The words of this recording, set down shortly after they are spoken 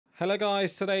Hello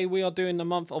guys, today we are doing the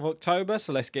month of October,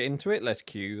 so let's get into it. Let's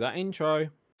cue that intro.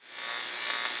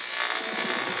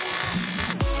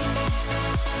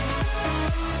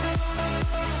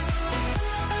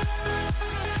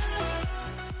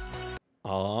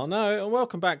 Oh no, and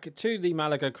welcome back to the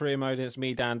Málaga career mode. It's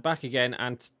me, Dan, back again,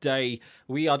 and today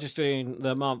we are just doing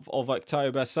the month of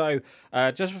October. So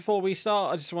just before we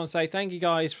start, I just want to say thank you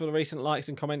guys for the recent likes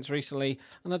and comments recently,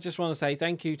 and I just want to say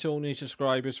thank you to all new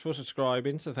subscribers for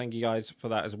subscribing, so thank you guys for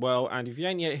that as well. And if you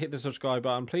ain't yet hit the subscribe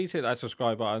button, please hit that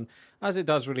subscribe button, as it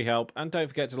does really help, and don't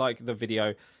forget to like the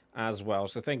video as well.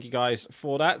 So thank you guys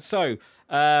for that. So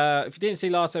if you didn't see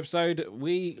last episode,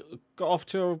 we got off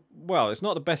to well, it's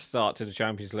not the best start to the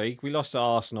Champions League. We lost to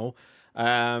Arsenal.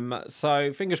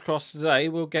 So fingers crossed today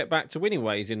we'll get back to winning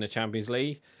ways in the Champions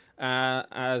League,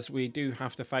 as we do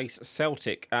have to face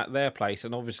Celtic at their place,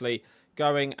 and obviously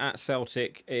going at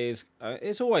Celtic is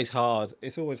it's always hard.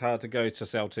 It's always hard to go to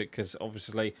Celtic because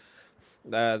obviously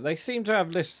they seem to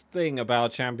have this thing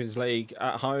about Champions League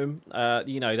at home.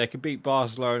 You know, they could beat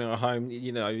Barcelona at home.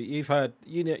 You know, you've heard,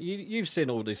 you've seen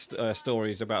all these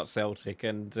stories about Celtic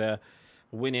and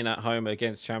winning at home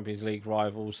against Champions League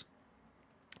rivals.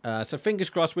 So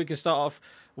fingers crossed we can start off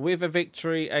with a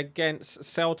victory against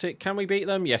Celtic. Can we beat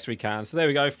them? Yes, we can. So there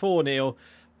we go, 4-0.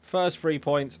 First 3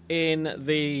 points in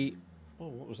the... Oh,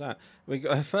 what was that? We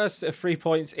got first 3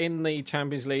 points in the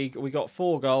Champions League. We got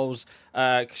 4 goals.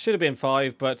 Should have been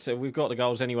 5, but we've got the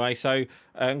goals anyway. So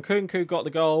Nkunku got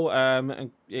the goal. And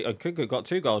Nkunku got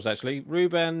 2 goals actually.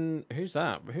 Ruben, who's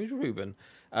that? Who's Ruben?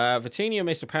 Vitinha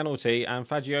missed a penalty, and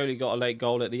Fagioli got a late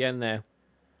goal at the end there.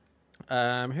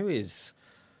 Who is?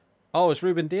 Oh, it's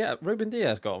Ruben Diaz. Ruben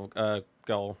Diaz got a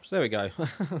goal. So there we go.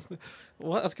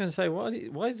 What I was going to say,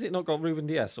 why has it not got Ruben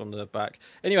Diaz on the back?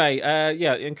 Anyway,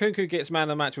 yeah, Nkunku gets man of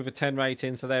the match with a 10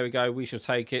 rating. So there we go. We shall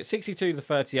take it. 62 to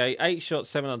 38. 8 shots,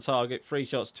 7 on target. 3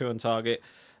 shots, 2 on target.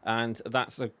 And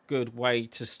that's a good way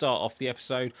to start off the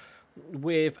episode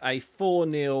with a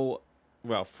 4-0,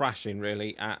 well, thrashing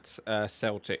really at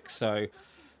Celtic. So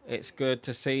it's good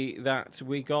to see that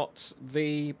we got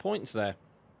the points there.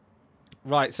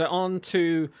 Right, so on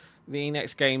to the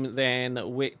next game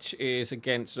then, which is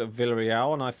against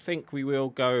Villarreal, and I think we will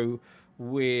go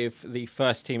with the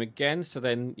first team again. So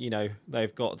then, you know,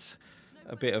 they've got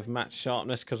a bit of match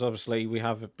sharpness, because obviously we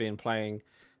have been playing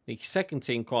the second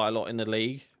team quite a lot in the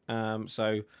league.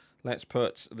 So let's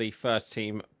put the first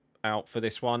team out for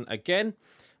this one again,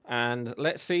 and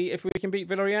let's see if we can beat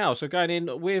Villarreal. So going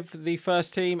in with the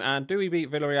first team, and do we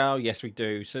beat Villarreal? Yes, we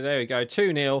do. So there we go,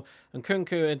 2-0. And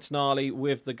Nkunku and Tonali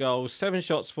with the goals. 7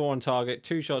 shots, 4 on target.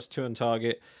 2 shots, 2 on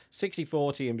target.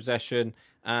 60-40 in possession.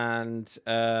 And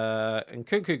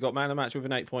Nkunku got man of the match with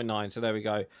an 8.9. So there we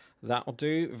go. That'll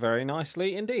do very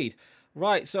nicely indeed.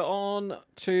 Right, so on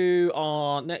to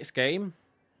our next game,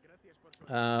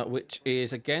 which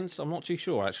is against, I'm not too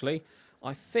sure actually.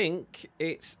 I think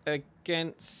it's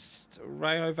against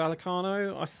Rayo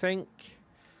Vallecano, I think.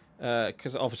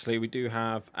 Because obviously we do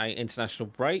have an international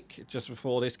break just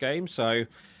before this game. So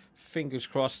fingers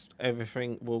crossed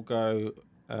everything will go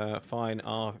fine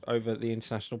over the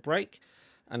international break.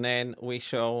 And then we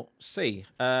shall see.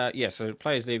 Yeah, so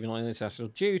players leaving on international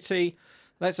duty.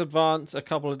 Let's advance a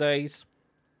couple of days.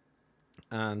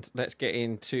 And let's get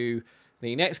into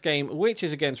the next game, which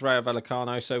is against Rayo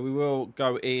Vallecano. So we will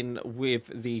go in with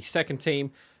the second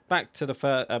team back to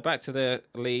the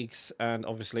leagues, and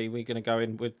obviously we're going to go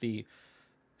in with the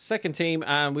second team,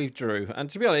 and we've drew. And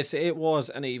to be honest, it was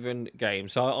an even game,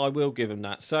 so I will give him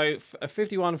that. So a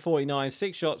 51-49,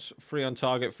 6 shots, 3 on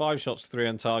target, 5 shots, 3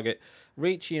 on target.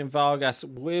 Ricci and Vargas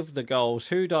with the goals.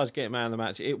 Who does get man of the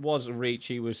match? It was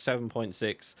Ricci with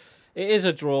 7.6. It is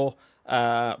a draw,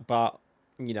 but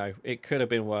you know, it could have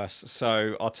been worse.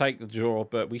 So I'll take the draw,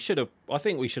 but we should have. I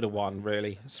think we should have won,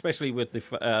 really, especially with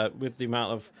the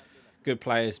amount of good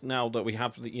players now that we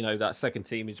have. You know, that second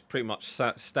team is pretty much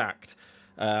stacked.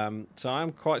 So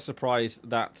I'm quite surprised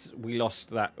that we lost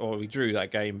that, or we drew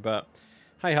that game. But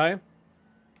hey ho,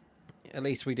 at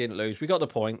least we didn't lose. We got the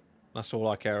point. That's all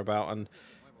I care about. And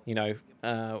you know,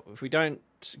 if we don't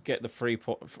get the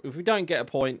if we don't get a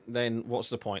point, then what's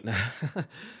the point?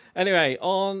 Anyway,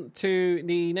 on to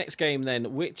the next game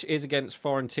then, which is against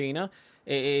Fiorentina.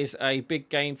 It is a big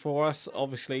game for us.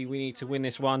 Obviously, we need to win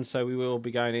this one, so we will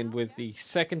be going in with the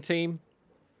second team.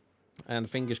 And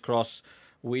fingers crossed,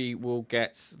 we will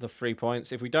get the 3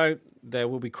 points. If we don't, there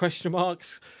will be question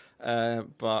marks.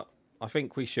 But I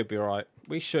think we should be all right.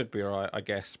 We should be all right, I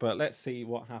guess. But let's see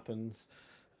what happens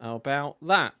about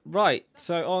that. Right,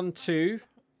 so on to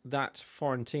that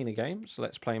Fiorentina game. So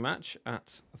let's play match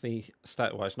at the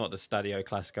well, it's not the Stadio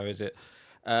Classico, is it?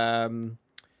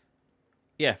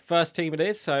 yeah, first team it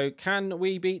is. So can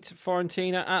we beat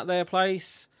Fiorentina at their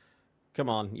place? Come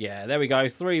on. Yeah, there we go.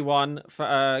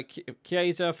 3-1.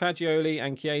 Chiesa, Fagioli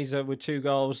and Chiesa with 2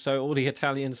 goals. So all the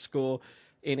Italians score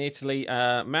in Italy.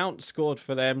 Mount scored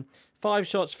for them. 5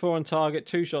 shots, 4 on target.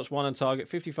 2 shots, 1 on target.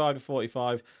 55 to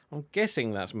 45. I'm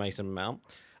guessing that's Mason Mount.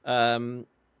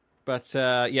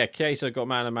 Yeah, Chiesa got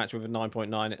man of the match with a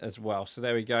 9.9 as well. So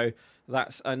there we go.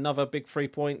 That's another big 3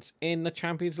 points in the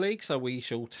Champions League. So we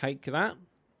shall take that.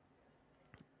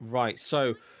 Right,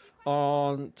 so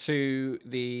on to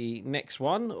the next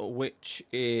one, which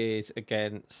is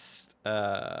against...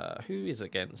 who is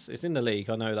against? It's in the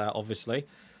league, I know that, obviously.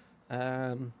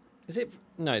 Is it...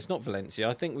 No, it's not Valencia.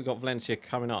 I think we've got Valencia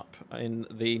coming up in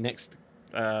the next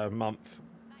month,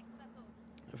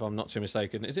 if I'm not too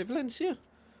mistaken. Is it Valencia?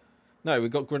 No,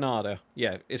 we've got Granada.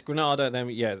 Yeah, it's Granada, then,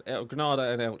 yeah, Granada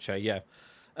and Elche, yeah.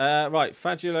 Right,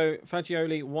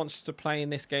 Fagioli wants to play in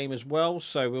this game as well,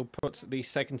 so we'll put the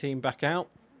second team back out.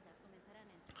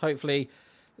 Hopefully,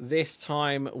 this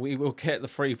time we will get the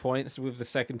 3 points with the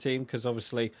second team, because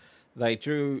obviously they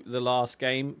drew the last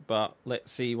game, but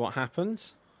let's see what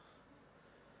happens.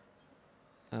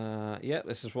 Yeah,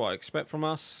 this is what I expect from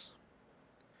us.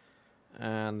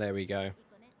 And there we go.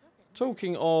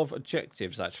 Talking of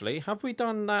objectives, actually, have we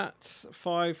done that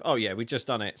 5? Oh, yeah, we just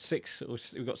done it. 6.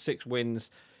 We've got 6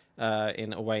 wins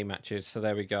in away matches, so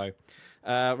there we go.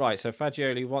 Right, so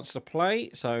Fagioli wants to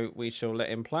play, so we shall let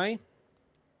him play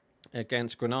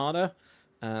against Granada.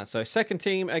 So second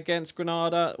team against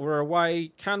Granada. We're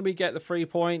away. Can we get the 3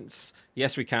 points?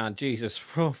 Yes, we can. Jesus,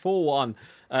 4-1.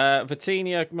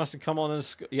 Vitinha must have come on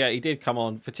and... Yeah, he did come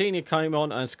on. Vitinha came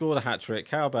on and scored a hat-trick.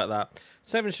 How about that?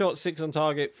 7 shots, 6 on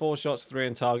target. 4 shots, 3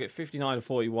 on target. 59 and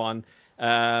 41.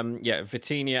 Yeah,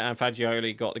 Vitinha and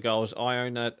Fagioli got the goals.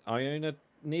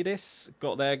 Ioannidis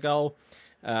got their goal.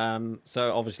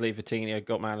 So obviously Vitinha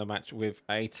got man of the match with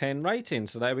a 10 rating.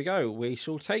 So there we go. We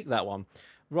shall take that one.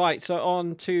 Right, so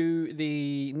on to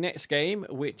the next game,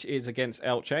 which is against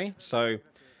Elche. So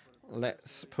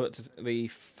let's put the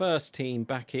first team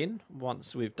back in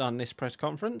once we've done this press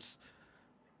conference.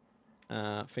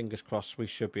 Fingers crossed we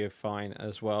should be fine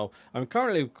as well. I'm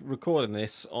currently recording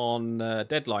this on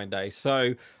deadline day,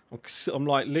 so I'm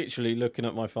like literally looking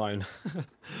at my phone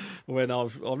when I'm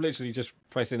literally just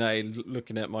pressing A,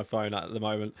 looking at my phone at the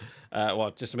moment.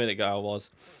 Well, just a minute ago I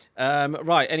was.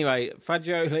 Right, anyway,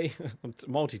 Fagioli,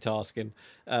 multitasking.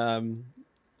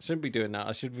 Shouldn't be doing that.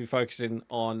 I should be focusing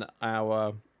on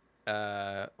our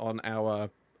career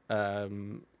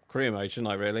mode,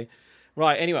 shouldn't I? Really.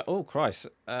 Right, anyway, oh, Christ.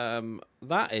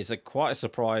 That is quite a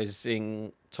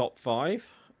surprising top 5.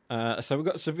 So we've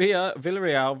got Sevilla,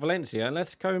 Villarreal, Valencia, and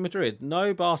Atletico Madrid.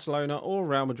 No Barcelona or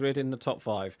Real Madrid in the top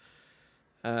 5.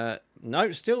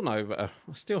 No, still no.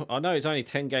 Still, I know it's only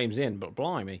 10 games in, but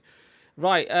blimey.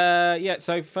 Right, yeah,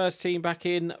 so first team back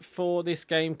in for this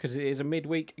game because it is a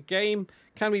midweek game.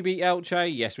 Can we beat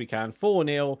Elche? Yes, we can.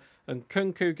 4-0. And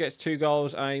Nkunku gets 2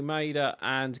 goals. Almeida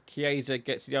and Chiesa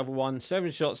gets the other one.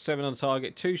 7 shots, 7 on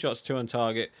target. 2 shots, 2 on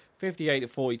target. 58 to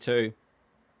 42.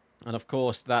 And of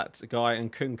course, that guy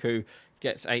Nkunku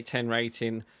gets a 10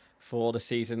 rating for the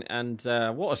season. And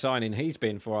what a signing he's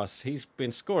been for us. He's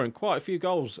been scoring quite a few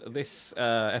goals this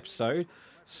episode.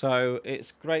 So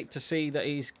it's great to see that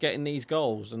he's getting these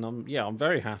goals. And I'm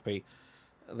very happy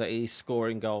that he's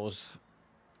scoring goals.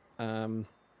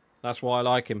 That's why I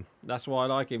like him. That's why I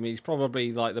like him. He's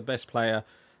probably like the best player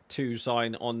to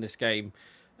sign on this game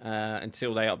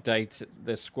until they update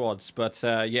the squads. But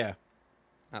yeah,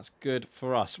 that's good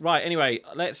for us. Right, anyway,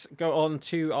 let's go on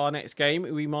to our next game.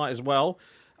 We might as well.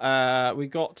 We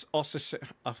got Osasuna.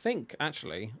 I think,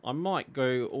 actually, I might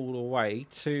go all the way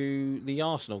to the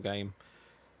Arsenal game.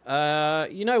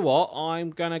 You know what?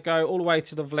 I'm going to go all the way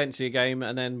to the Valencia game,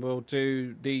 and then we'll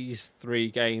do these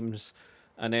 3 games.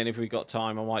 And then if we've got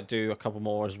time, I might do a couple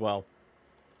more as well.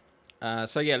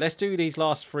 So yeah, let's do these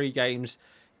last 3 games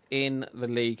in the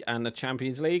league and the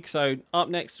Champions League. So up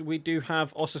next, we do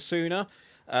have Osasuna.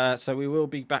 So we will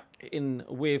be back in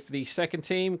with the second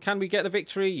team. Can we get the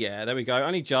victory? Yeah, there we go.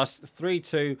 Only just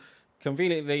 3-2.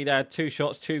 Conveniently, they had 2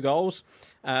 shots, 2 goals.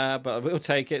 But we'll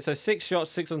take it. So 6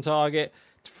 shots, 6 on target.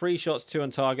 3 shots, 2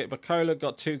 on target. Bacola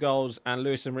got 2 goals and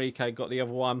Luis Enrique got the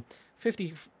other one.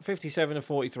 57 and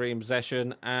 43 in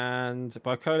possession, and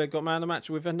Bacola got man of the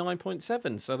match with a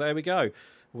 9.7. So there we go.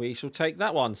 We shall take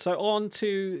that one. So on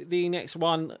to the next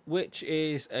one, which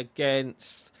is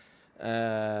against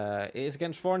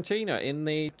Fiorentina in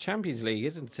the Champions League,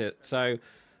 isn't it? So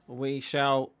we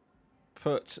shall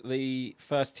put the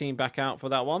first team back out for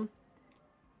that one.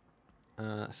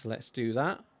 So let's do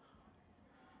that.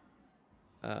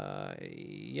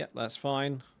 Yep, that's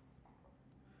fine.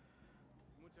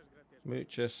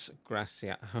 Muchas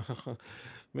gracias.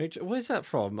 Where's that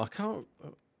from? I can't.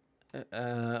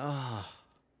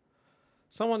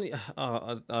 Someone.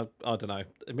 I don't know.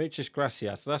 Muchas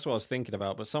gracias. That's what I was thinking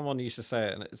about. But someone used to say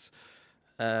it, and it's.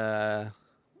 I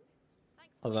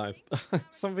don't know.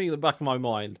 Something in the back of my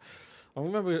mind. I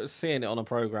remember seeing it on a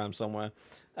program somewhere.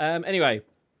 Anyway,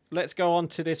 let's go on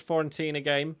to this Fiorentina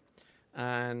game,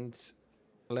 and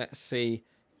let's see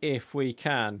if we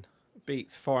can beat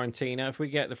Fiorentina. If we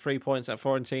get the 3 points at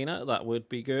Fiorentina, that would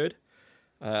be good.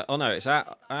 Oh no, it's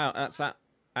at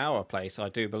our place, I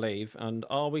do believe. And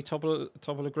are we top of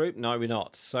the group? No, we're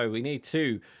not. So we need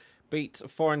to beat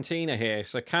Fiorentina here.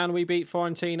 So can we beat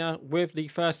Fiorentina with the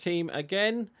first team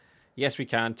again? Yes, we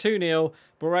can. 2-0.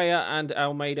 Barea and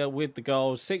Almeida with the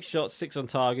goals. 6 shots, 6 on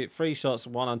target. 3 shots,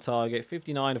 1 on target.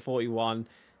 59-41.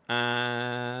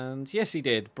 And yes, he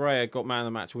did. Barea got man of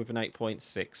the match with an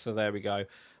 8.6. So there we go.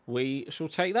 We shall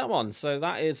take that one. So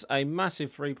that is a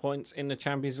massive 3 points in the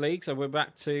Champions League. So we're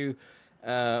back to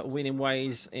winning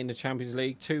ways in the Champions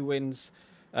League. 2 wins.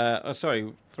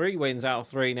 3 wins out of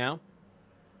 3 now.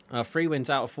 3 wins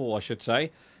out of 4, I should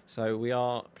say. So we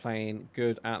are playing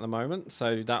good at the moment.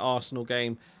 So that Arsenal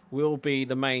game will be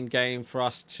the main game for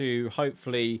us to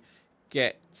hopefully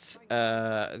get to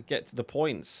the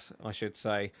points, I should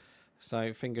say.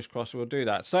 So fingers crossed we'll do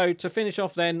that. So to finish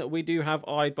off then, we do have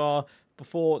Eibar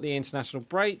before the international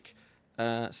break.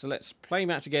 So let's play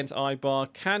match against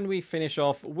Eibar. Can we finish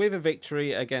off with a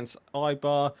victory against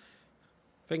Eibar?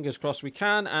 Fingers crossed we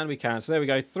can, and we can. So there we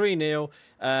go, 3-0.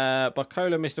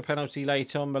 Barcola missed a penalty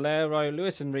late on. Malero,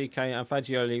 Luis Enrique, and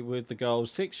Fagioli with the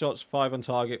goals. 6 shots, 5 on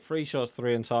target. 3 shots,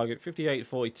 3 on target.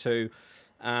 58-42.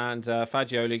 And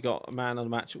Fagioli got a man of the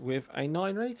match with a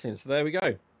 9 rating. So there we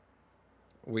go.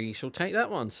 We shall take that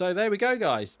one. So there we go,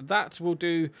 guys. That will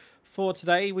do for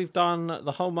today. We've done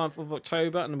the whole month of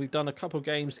October, and we've done a couple of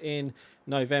games in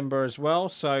November as well.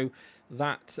 So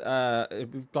that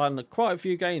we've done quite a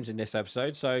few games in this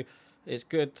episode. So it's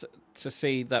good to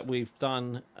see that we've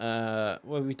done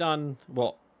we've done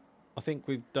what I think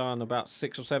we've done about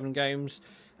 6 or 7 games,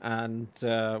 and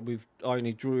we've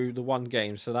only drew the 1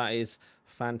 game. So that is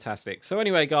fantastic. So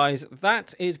anyway, guys,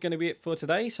 that is going to be it for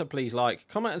today. So please like,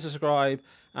 comment, and subscribe,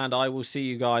 and I will see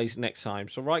you guys next time.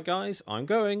 So right, guys, I'm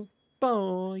going.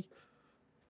 Bye.